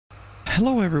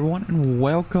Hello everyone and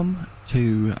welcome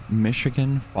to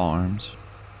Michigan Farms.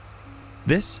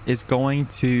 This is going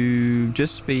to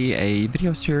just be a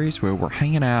video series where we're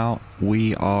hanging out.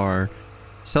 We are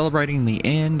celebrating the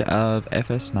end of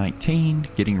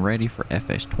FS19, getting ready for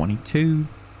FS22.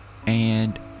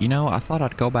 And you know, I thought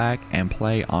I'd go back and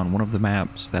play on one of the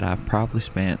maps that I've probably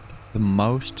spent the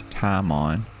most time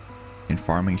on in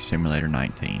Farming Simulator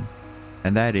 19.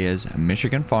 And that is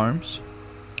Michigan Farms.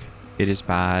 It is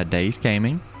by Daze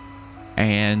Gaming,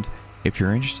 and if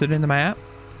you're interested in the map,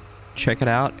 check it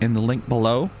out in the link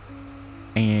below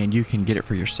and you can get it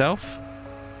for yourself.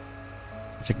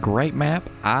 It's a great map.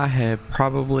 I have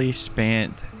probably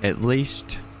spent at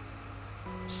least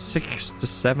 600 to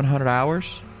 700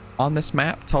 hours on this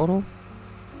map total.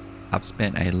 I've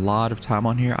spent a lot of time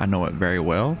on here. I know it very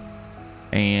well,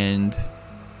 and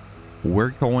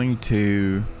we're going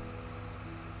to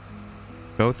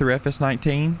go through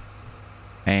FS19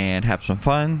 and have some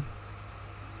fun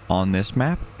on this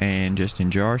map and just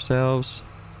enjoy ourselves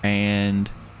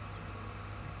and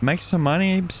make some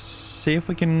money. See if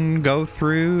we can go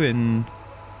through and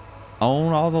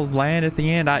own all the land at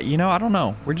the end. I don't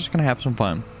know. We're just gonna have some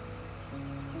fun.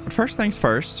 But first things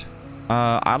first,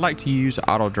 I like to use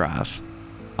AutoDrive.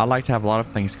 I like to have a lot of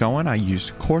things going. I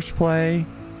use Courseplay,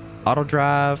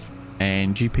 AutoDrive,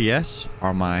 and GPS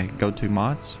are my go-to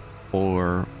mods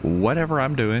for whatever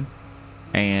I'm doing.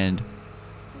 And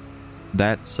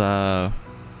that's my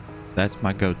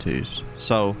go-tos.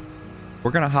 So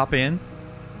we're gonna hop in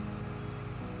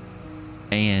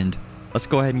and let's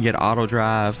go ahead and get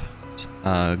AutoDrive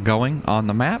going on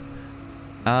the map.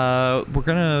 We're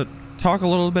gonna talk a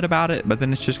little bit about it, but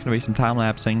then it's just gonna be some time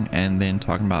lapsing and then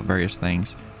talking about various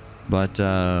things. But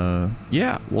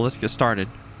yeah, well, let's get started.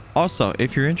 Also,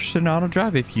 if you're interested in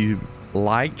AutoDrive, if you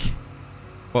like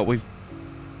what we've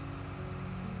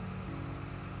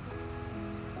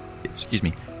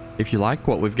if you like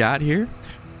what we've got here,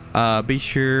 be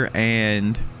sure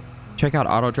and check out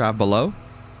AutoDrive below.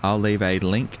 I'll leave a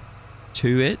link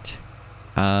to it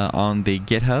on the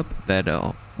GitHub that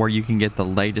where you can get the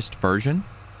latest version.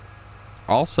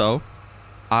 Also,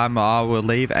 I will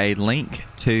leave a link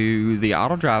to the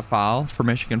AutoDrive file for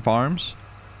Michigan Farms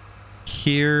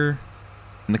here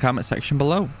in the comment section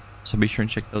below, so be sure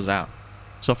and check those out.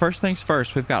 So first things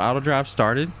first, we've got AutoDrive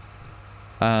started.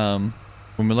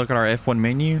 When we look at our F1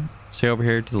 menu, see over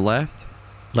here to the left,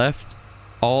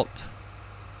 Alt,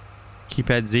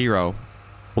 keypad 0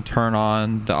 will turn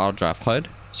on the AutoDrive HUD.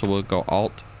 So we'll go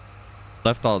Alt,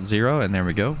 left Alt 0, and there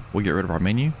we go. We'll get rid of our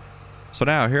menu. So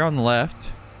now here on the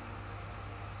left,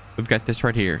 we've got this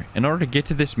right here. In order to get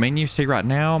to this menu, see right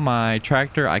now my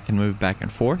tractor, I can move back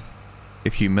and forth.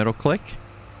 If you middle click,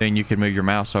 then you can move your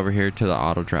mouse over here to the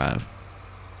AutoDrive.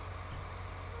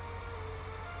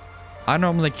 I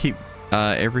normally keep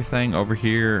everything over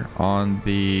here on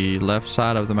the left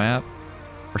side of the map,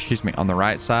 or excuse me, on the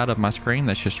right side of my screen.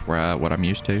 That's just where what I'm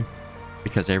used to,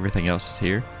 because everything else is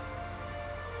here.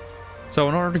 So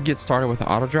in order to get started with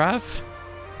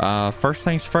AutoDrive, first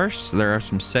things first, there are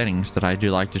some settings that I do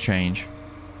like to change.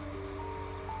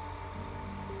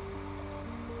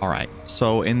 Alright,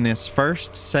 so in this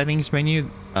first settings menu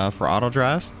for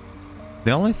AutoDrive,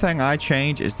 the only thing I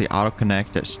change is the auto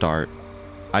connect at start.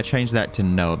 I changed that to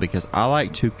no because I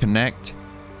like to connect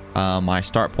my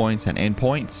start points and end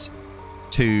points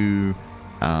to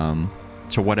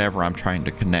whatever I'm trying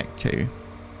to connect to.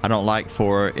 I don't like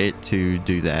for it to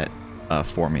do that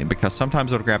for me, because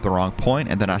sometimes it'll grab the wrong point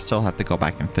and then I still have to go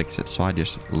back and fix it, so I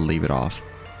just leave it off.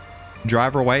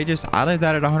 Driver wages, I leave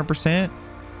that at 100%.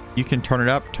 You can turn it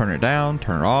up, turn it down,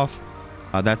 turn it off.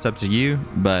 That's up to you,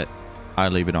 but I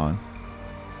leave it on.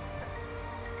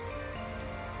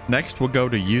 Next, we'll go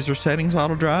to user settings,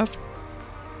 AutoDrive.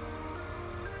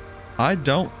 I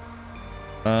don't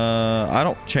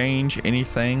change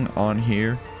anything on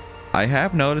here. I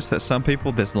have noticed that some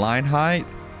people, this line height,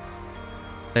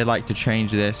 they like to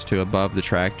change this to above the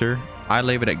tractor. I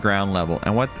leave it at ground level,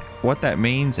 and what that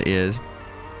means is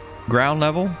ground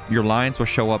level, your lines will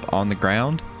show up on the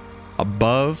ground.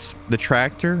 Above the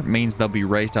tractor means they'll be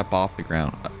raised up off the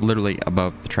ground, literally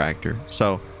above the tractor.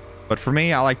 So, but for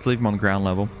me, I like to leave them on the ground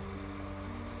level.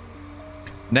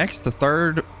 Next, the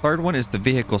third one is the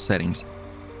vehicle settings.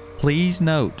 Please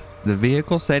note, the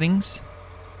vehicle settings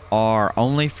are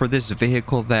only for this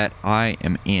vehicle that I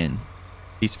am in.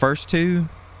 These first two,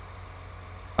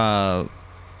 I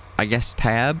guess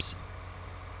tabs,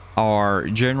 are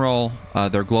general,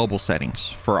 they're global settings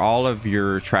for all of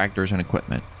your tractors and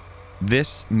equipment.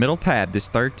 This middle tab, this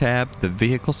third tab, the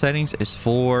vehicle settings, is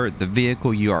for the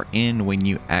vehicle you are in when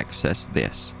you access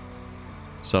this.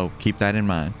 So keep that in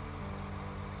mind.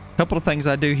 Couple of things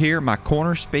I do here. My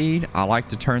corner speed, I like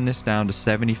to turn this down to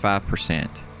 75%.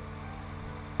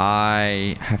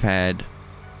 I have had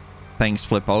things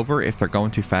flip over if they're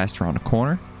going too fast around a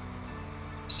corner.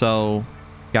 So,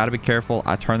 got to be careful.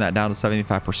 I turn that down to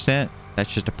 75%.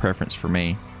 That's just a preference for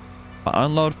me. My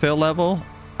unload fill level,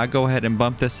 I go ahead and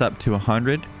bump this up to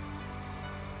 100.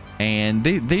 And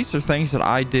these are things that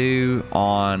I do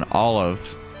on all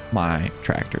of my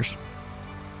tractors.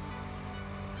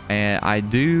 And I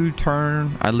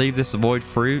leave this avoid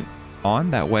fruit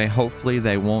on. That way, hopefully,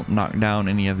 they won't knock down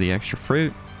any of the extra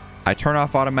fruit. I turn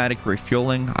off automatic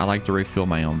refueling. I like to refuel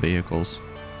my own vehicles.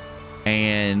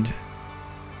 And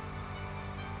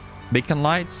beacon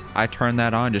lights, I turn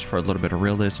that on just for a little bit of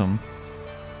realism.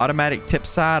 Automatic tip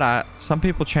side, some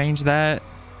people change that.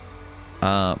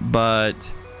 But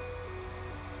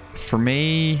for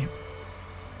me,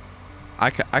 I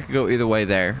could go either way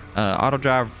there.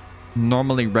 AutoDrive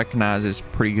normally recognizes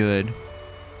pretty good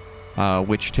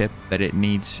which side that it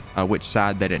needs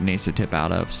to tip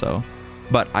out of. So,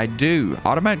 but I do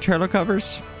automatic trailer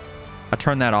covers. I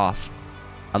turn that off.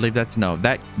 I leave that to know.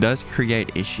 That does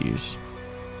create issues.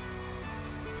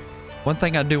 One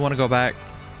thing I do want to go back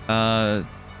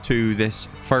to this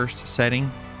first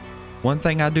setting. One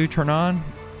thing I do turn on,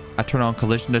 I turn on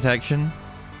collision detection.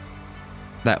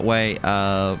 That way,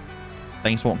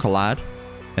 things won't collide.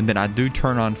 And then I do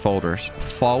turn on folders.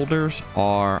 Folders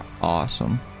are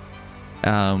awesome.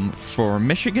 For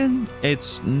Michigan,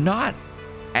 it's not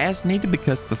as needed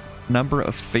because the number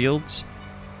of fields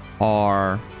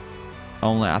are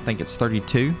only, I think it's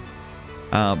 32.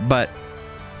 But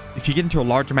if you get into a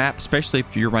larger map, especially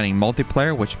if you're running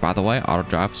multiplayer, which by the way,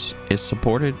 AutoDrive is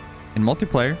supported in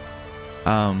multiplayer,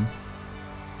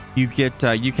 you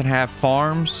can have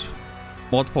farms.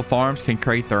 Multiple farms can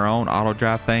create their own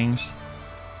AutoDrive things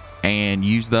and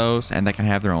use those, and they can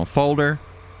have their own folder.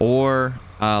 Or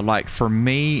like for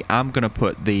me, I'm gonna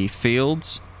put the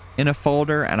fields in a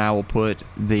folder, and I will put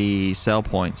the sell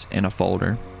points in a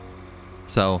folder.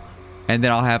 So, and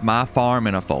then I'll have my farm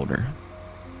in a folder.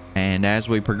 And as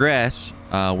we progress,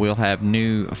 we'll have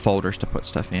new folders to put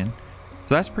stuff in.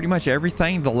 So that's pretty much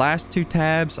everything. The last two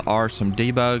tabs are some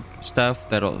debug stuff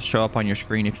that'll show up on your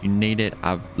screen if you need it.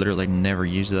 I've literally never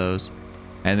used those.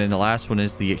 And then the last one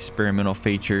is the experimental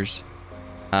features.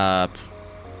 To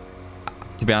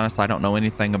be honest, I don't know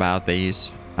anything about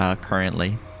these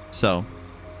currently. So,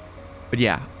 but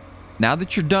yeah, now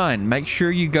that you're done, make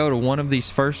sure you go to one of these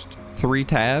first three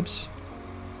tabs.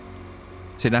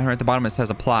 See down here at the bottom, it says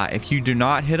apply. If you do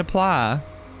not hit apply,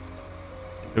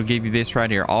 it'll give you this right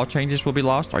here. All changes will be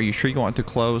lost. Are you sure you want to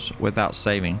close without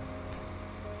saving?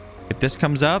 If this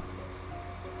comes up,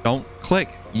 don't click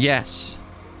yes.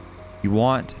 You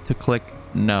want to click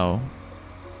no.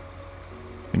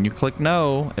 When you click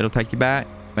no, it'll take you back.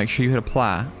 Make sure you hit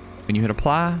apply. When you hit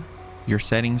apply, your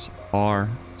settings are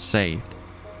saved.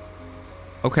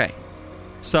 Okay,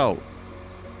 so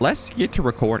let's get to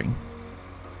recording.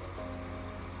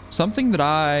 Something that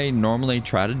I normally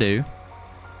try to do,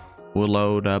 we'll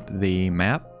load up the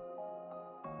map.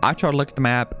 I try to look at the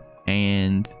map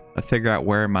and figure out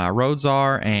where my roads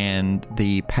are and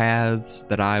the paths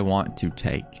that I want to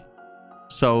take.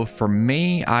 So for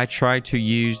me, I try to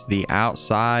use the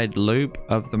outside loop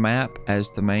of the map as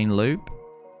the main loop.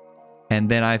 And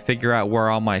then I figure out where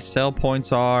all my sell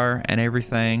points are and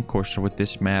everything. Of course, with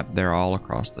this map, they're all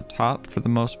across the top for the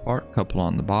most part, a couple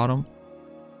on the bottom.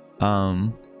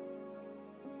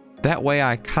 That way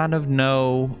I kind of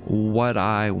know what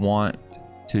I want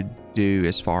to do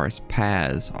as far as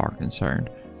paths are concerned.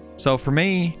 So for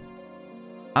me,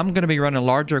 I'm going to be running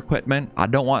larger equipment. I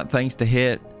don't want things to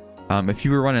hit. If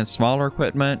you were running smaller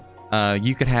equipment,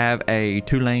 you could have a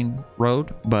 2-lane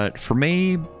road. But for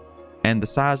me and the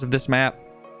size of this map,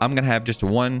 I'm going to have just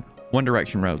one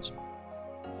direction roads.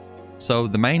 So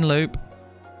the main loop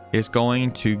is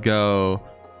going to go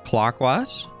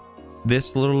clockwise.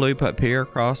 This little loop up here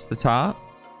across the top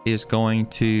is going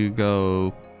to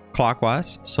go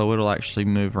clockwise, so it'll actually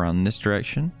move around this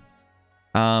direction.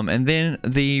 And then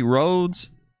the road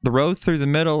through the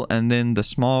middle, and then the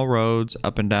small roads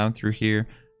up and down through here,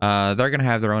 they're going to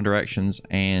have their own directions,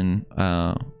 and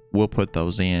we'll put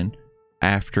those in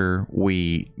after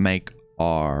we make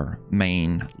our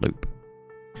main loop.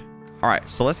 All right,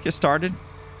 so let's get started.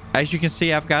 As you can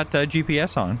see, I've got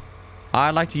GPS on.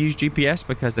 I like to use GPS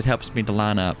because it helps me to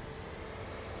line up.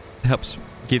 It helps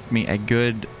give me a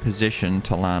good position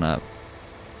to line up.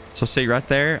 So see right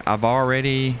there, I've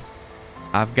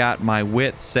got my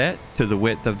width set to the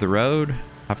width of the road.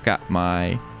 I've got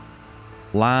my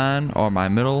line, or my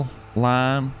middle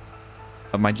line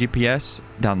of my GPS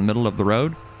down the middle of the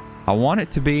road. I want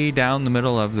it to be down the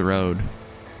middle of the road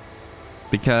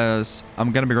because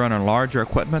I'm going to be running larger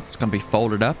equipment. It's going to be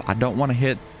folded up. I don't want to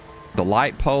hit the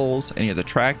light poles, any of the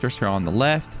tractors here on the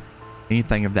left,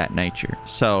 anything of that nature.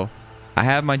 So I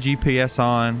have my GPS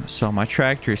on, so my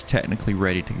tractor is technically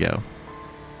ready to go.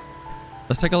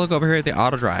 Let's take a look over here at the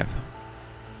AutoDrive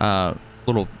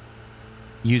little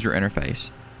user interface.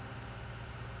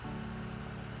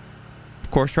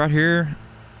 Of course, right here,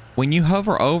 when you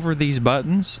hover over these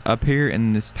buttons up here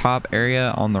in this top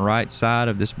area on the right side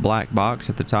of this black box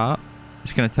at the top,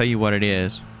 it's going to tell you what it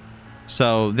is.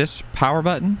 So this power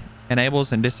button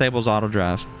enables and disables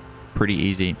AutoDrive. Pretty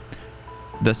easy.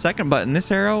 The second button,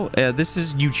 this arrow, this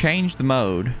is you change the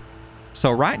mode.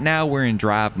 So right now we're in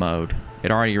drive mode.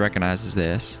 It already recognizes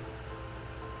this.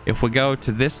 If we go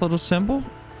to this little symbol,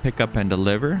 pick up and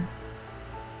deliver.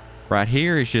 Right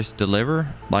here is just deliver,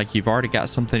 like you've already got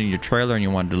something in your trailer and you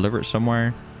want to deliver it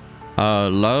somewhere.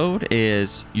 Load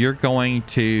is you're going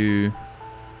to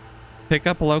pick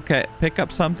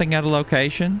up something at a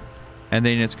location, and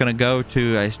then it's going to go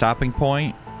to a stopping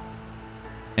point,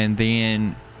 and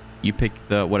then you pick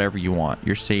the whatever you want,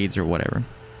 your seeds or whatever.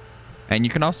 And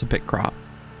you can also pick crop.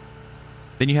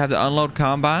 Then you have the unload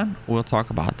combine. We'll talk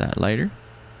about that later.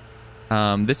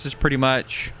 This is pretty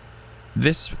much,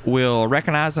 this will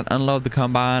recognize and unload the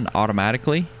combine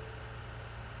automatically.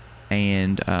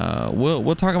 And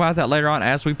we'll talk about that later on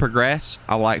as we progress.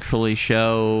 I will actually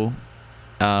show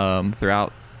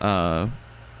throughout the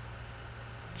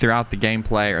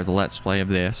gameplay or the let's play of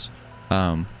this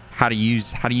how to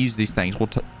use these things. We'll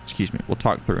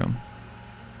talk through them.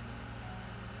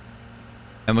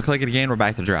 And we'll click it again. We're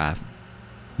back to drive.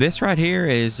 This right here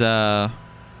is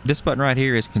this button right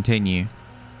here is continue.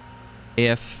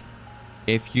 If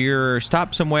you're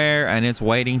stopped somewhere and it's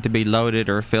waiting to be loaded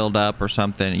or filled up or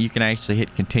something, you can actually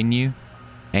hit continue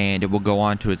and it will go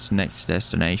on to its next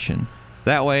destination.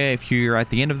 That way, if you're at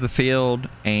the end of the field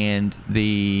and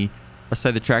let's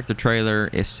say the tractor trailer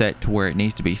is set to where it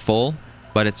needs to be full,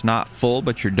 but it's not full,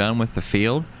 but you're done with the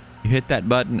field, you hit that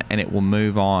button and it will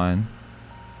move on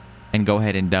and go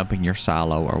ahead and dump in your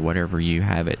silo or whatever you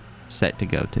have it set to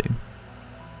go to.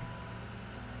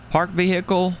 Park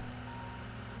vehicle.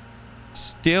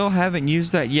 Still haven't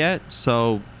used that yet,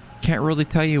 so can't really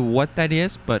tell you what that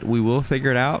is, but we will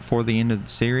figure it out for the end of the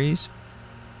series.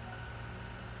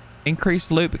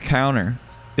 Increase loop counter.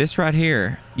 This right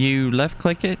here, you left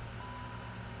click it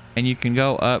and you can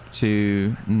go up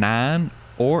to 9,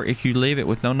 or if you leave it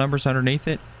with no numbers underneath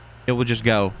it, it will just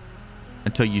go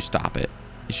until you stop it.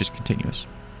 It's just continuous.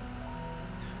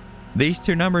 These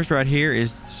two numbers right here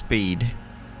is speed.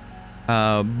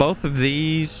 Both of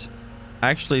these,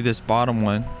 actually this bottom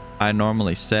one I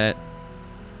normally set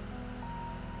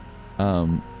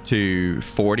to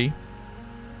 40.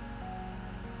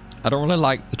 I don't really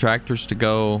like the tractors to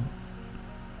go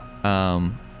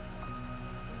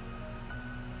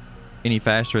any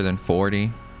faster than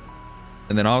 40.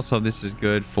 And then also this is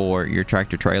good for your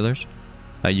tractor trailers.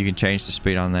 You can change the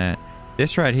speed on that.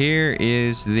 This right here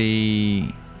is the,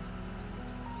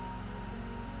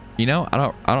 you know,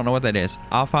 I don't know what that is.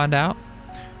 I'll find out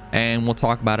and we'll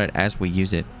talk about it as we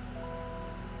use it.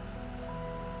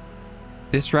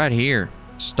 This right here,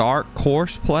 start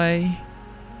course play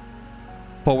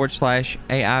 /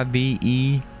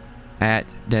 AIVE at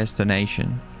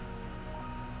destination.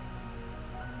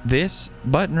 This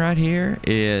button right here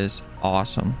is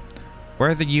awesome.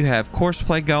 Whether you have course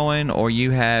play going or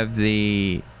you have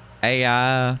the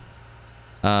AI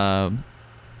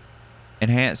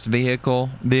enhanced vehicle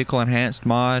enhanced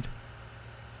mod,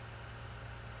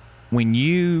 when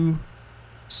you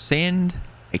send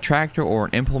a tractor or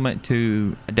an implement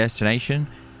to a destination,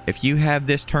 if you have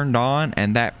this turned on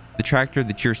and that the tractor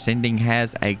that you're sending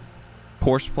has a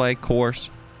course play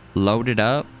course loaded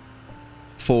up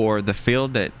for the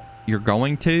field that you're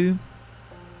going to,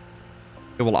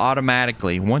 it will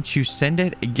automatically, once you send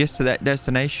it, it gets to that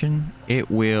destination,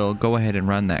 it will go ahead and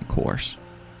run that course.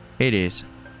 It is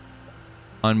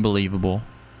unbelievable,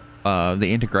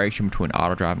 the integration between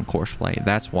AutoDrive and course play.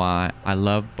 That's why I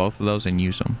love both of those and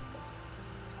use them.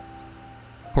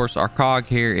 Of course, our cog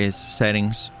here is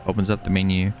settings, opens up the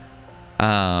menu.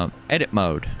 Edit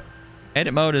mode.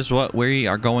 Edit mode is what we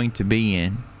are going to be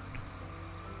in.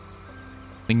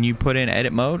 When you put in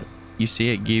edit mode, you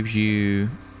see it gives you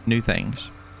new things.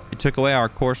 It took away our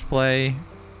course play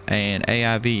and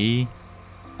AIVE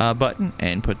button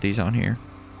and put these on here.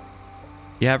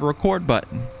 You have a record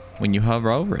button. When you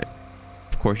hover over it,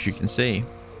 of course you can see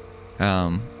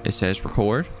it says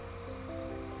record.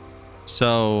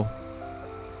 So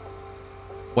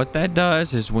what that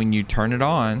does is when you turn it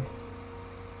on,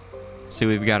 See,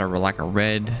 we've got like a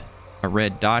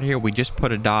red dot here. We just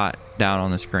put a dot down on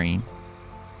the screen.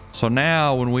 So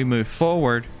now when we move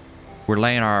forward, we're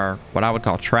laying our, what I would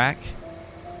call track,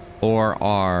 or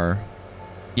our,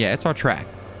 yeah, it's our track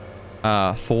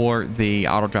for the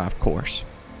AutoDrive course.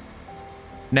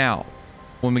 Now,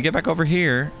 when we get back over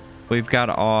here, we've got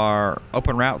our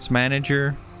Open Routes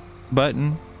Manager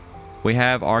button. We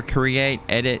have our Create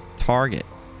Edit Target,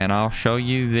 and I'll show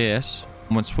you this.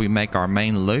 Once we make our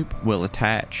main loop, we'll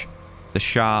attach the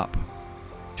shop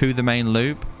to the main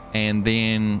loop, and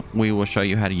then we will show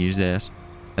you how to use this.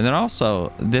 And then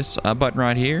also this button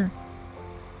right here,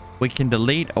 we can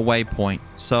delete a waypoint.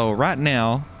 So right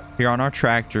now here on our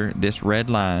tractor, this red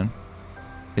line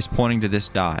is pointing to this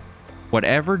dot.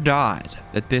 Whatever dot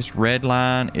that this red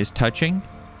line is touching,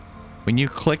 when you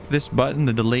click this button,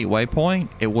 the delete waypoint,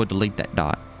 it will delete that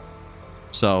dot.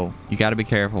 So you got to be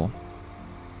careful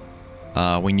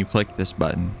when you click this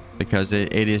button, because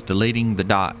it is deleting the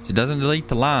dots. It doesn't delete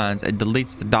the lines, it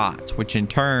deletes the dots, which in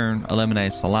turn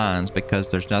eliminates the lines because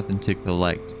there's nothing to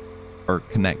collect or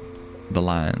connect the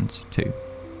lines to.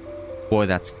 Boy,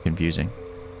 that's confusing.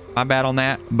 My bad on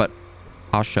that, but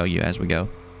I'll show you as we go.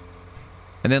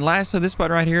 And then lastly, this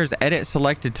button right here is Edit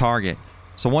Selected Target.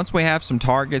 So once we have some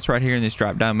targets right here in this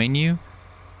drop down menu,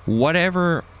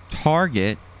 whatever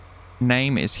target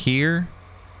name is here,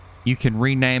 you can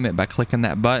rename it by clicking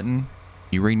that button.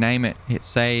 You rename it, hit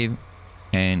save,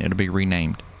 and it'll be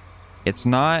renamed. It's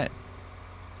not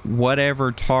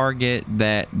whatever target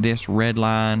that this red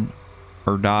line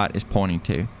or dot is pointing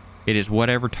to. It is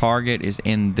whatever target is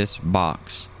in this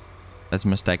box. That's a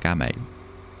mistake I made.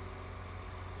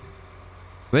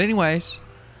 But anyways,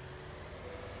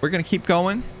 we're going to keep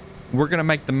going. We're going to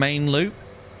make the main loop,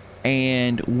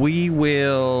 and we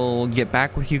will get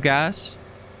back with you guys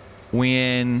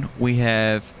when we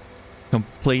have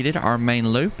completed our main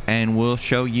loop, and we'll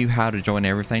show you how to join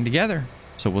everything together.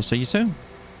 So we'll see you soon.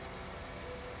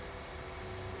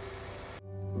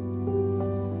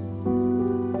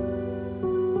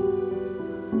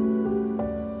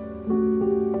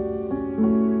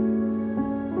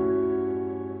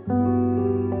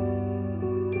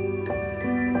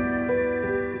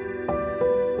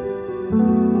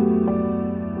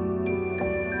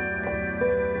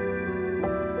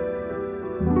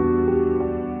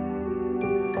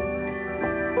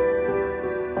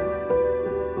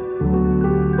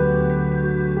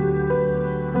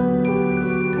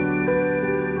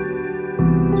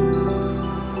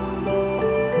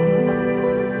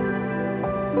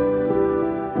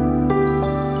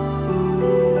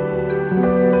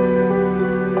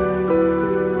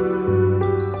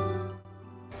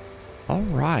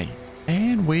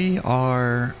 We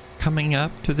are coming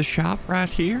up to the shop right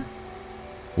here.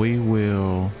 We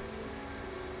will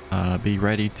be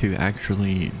ready to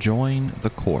actually join the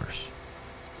course.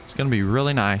 It's going to be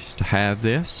really nice to have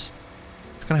this.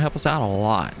 It's going to help us out a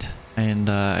lot. And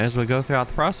as we go throughout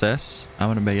the process, I'm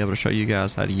going to be able to show you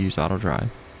guys how to use AutoDrive.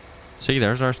 See,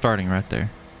 there's our starting right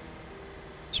there.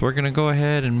 So we're going to go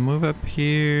ahead and move up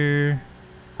here.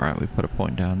 All right, we put a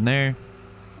point down there.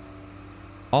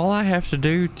 All I have to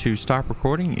do to stop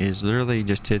recording is literally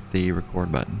just hit the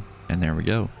record button, and there we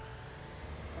go.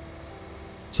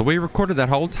 So we recorded that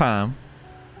whole time,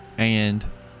 and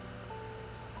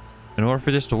in order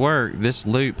for this to work, this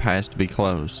loop has to be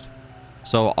closed.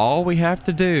 So all we have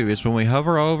to do is when we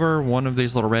hover over one of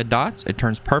these little red dots, it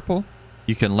turns purple.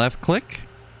 You can left click.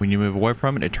 When you move away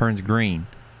from it, it turns green.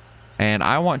 And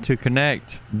I want to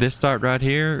connect this dot right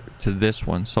here to this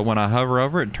one. So when I hover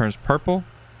over it, it turns purple.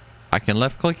 I can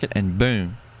left click it and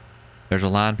boom, there's a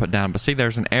line put down. But see,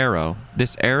 there's an arrow.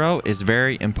 This arrow is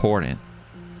very important.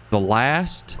 The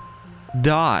last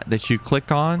dot that you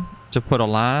click on to put a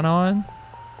line on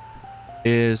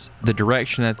is the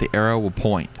direction that the arrow will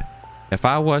point. If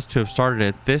I was to have started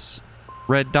at this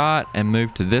red dot and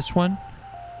moved to this one,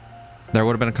 there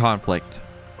would have been a conflict.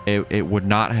 It would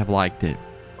not have liked it,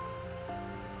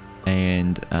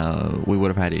 and we would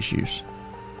have had issues.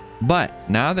 But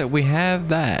now that we have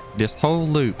that, this whole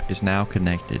loop is now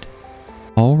connected.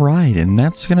 All right, and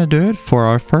that's going to do it for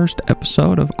our first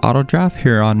episode of AutoDrive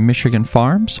here on Michigan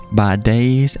Farms by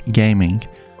Daze Gaming.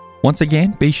 Once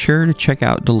again, be sure to check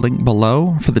out the link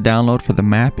below for the download for the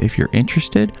map if you're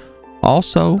interested.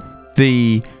 Also,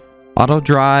 the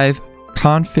AutoDrive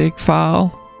config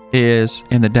file is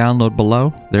in the download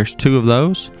below. There's two of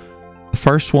those. The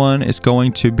first one is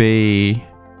going to be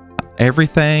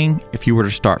everything if you were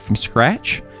to start from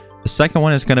scratch. The second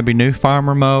one is going to be new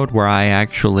farmer mode, where I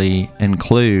actually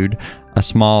include a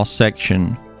small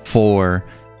section for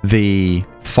the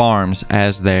farms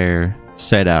as they're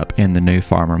setup in the new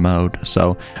farmer mode.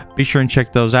 So be sure and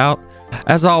check those out.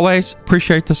 As always,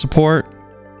 appreciate the support.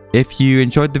 If you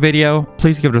enjoyed the video,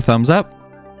 please give it a thumbs up.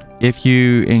 If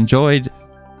you enjoyed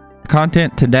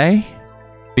content today,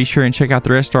 be sure and check out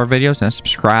the rest of our videos and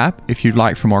subscribe if you'd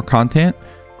like for more content.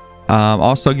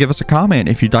 Also, give us a comment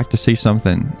if you'd like to see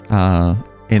something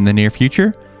in the near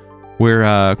future.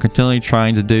 We're continually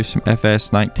trying to do some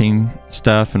FS19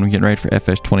 stuff, and we're getting ready for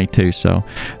FS22. So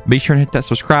be sure and hit that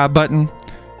subscribe button.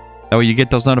 That way you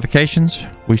get those notifications.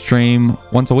 We stream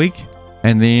once a week,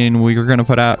 and then we're going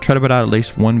to try to put out at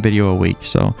least one video a week.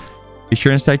 So be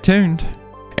sure and stay tuned.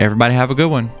 Everybody have a good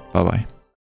one. Bye-bye.